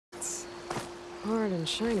Hard and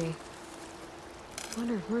shiny.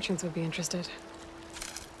 Wonder if merchants would be interested.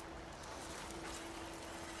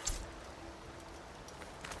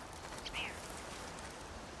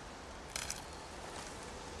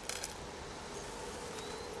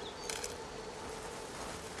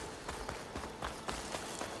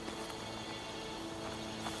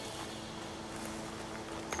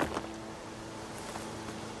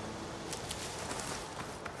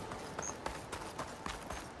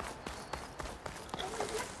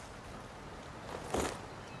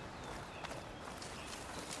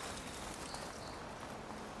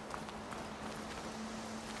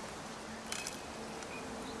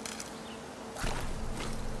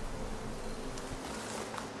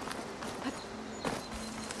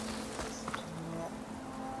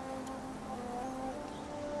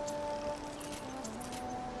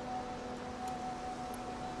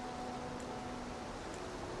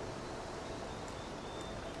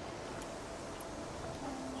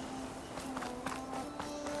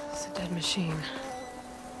 Dead machine.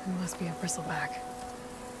 It must be a bristleback.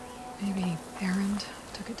 Maybe Errand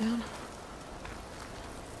took it down?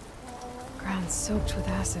 Ground soaked with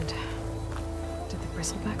acid. Did the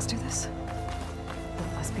bristlebacks do this?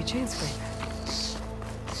 It must be chain scrape.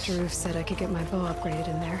 Jaruf said I could get my bow upgraded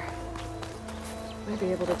in there. Might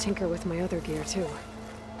be able to tinker with my other gear too.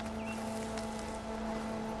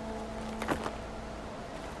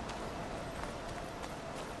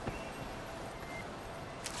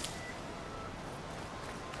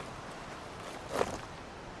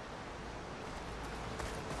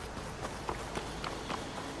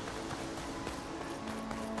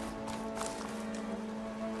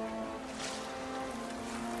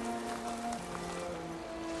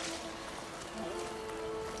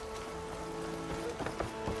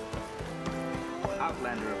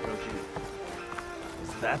 Outlander approaching.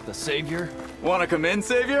 Is that the savior? Wanna come in,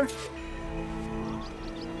 savior?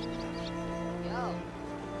 Yo,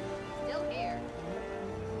 still here.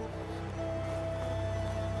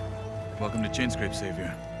 Welcome to Chainscrape,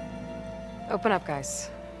 savior. Open up, guys.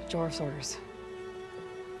 Jaruf's orders.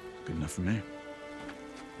 Good enough for me.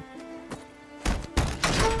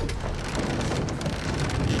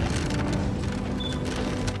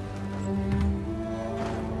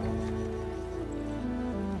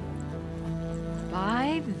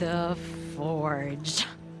 By the forge.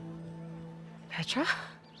 Petra?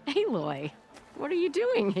 Aloy, what are you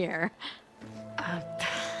doing here?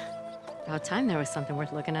 About time there was something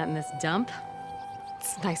worth looking at in this dump.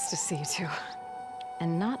 It's nice to see you too.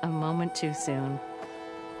 And not a moment too soon.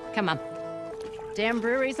 Come on. Damn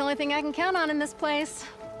brewery's the only thing I can count on in this place.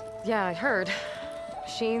 Yeah, I heard.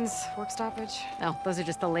 Machines, work stoppage. Oh, those are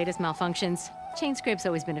just the latest malfunctions. Chain scrape's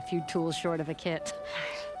always been a few tools short of a kit.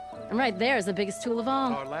 And right there is the biggest tool of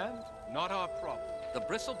all. Our land, not our problem. The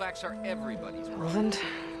bristlebacks are everybody's problem. Roland?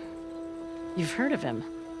 You've heard of him,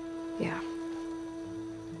 Yeah.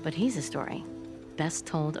 but he's a story best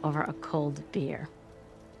told over a cold beer.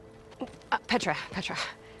 Petra.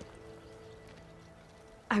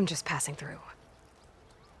 I'm just passing through.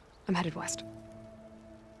 I'm headed west.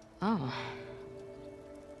 Oh,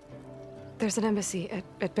 There's an embassy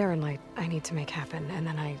at Barren Light I need to make happen, and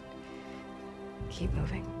then I keep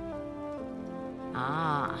moving.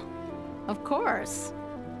 ah, of course.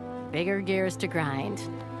 Bigger gears to grind.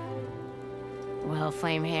 Well,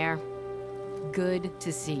 Flame Hair, good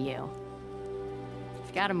to see you.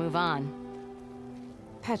 You've got to move on.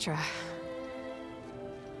 Petra.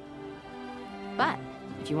 But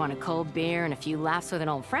if you want a cold beer and a few laughs with an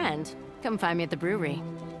old friend, come find me at the brewery.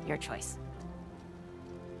 Your choice.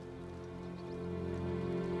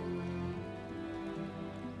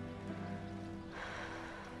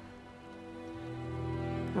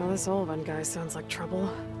 Well, this Olvan guy sounds like trouble.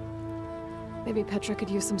 Maybe Petra could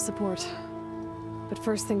use some support. But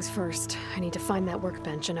first things first, I need to find that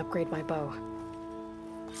workbench and upgrade my bow.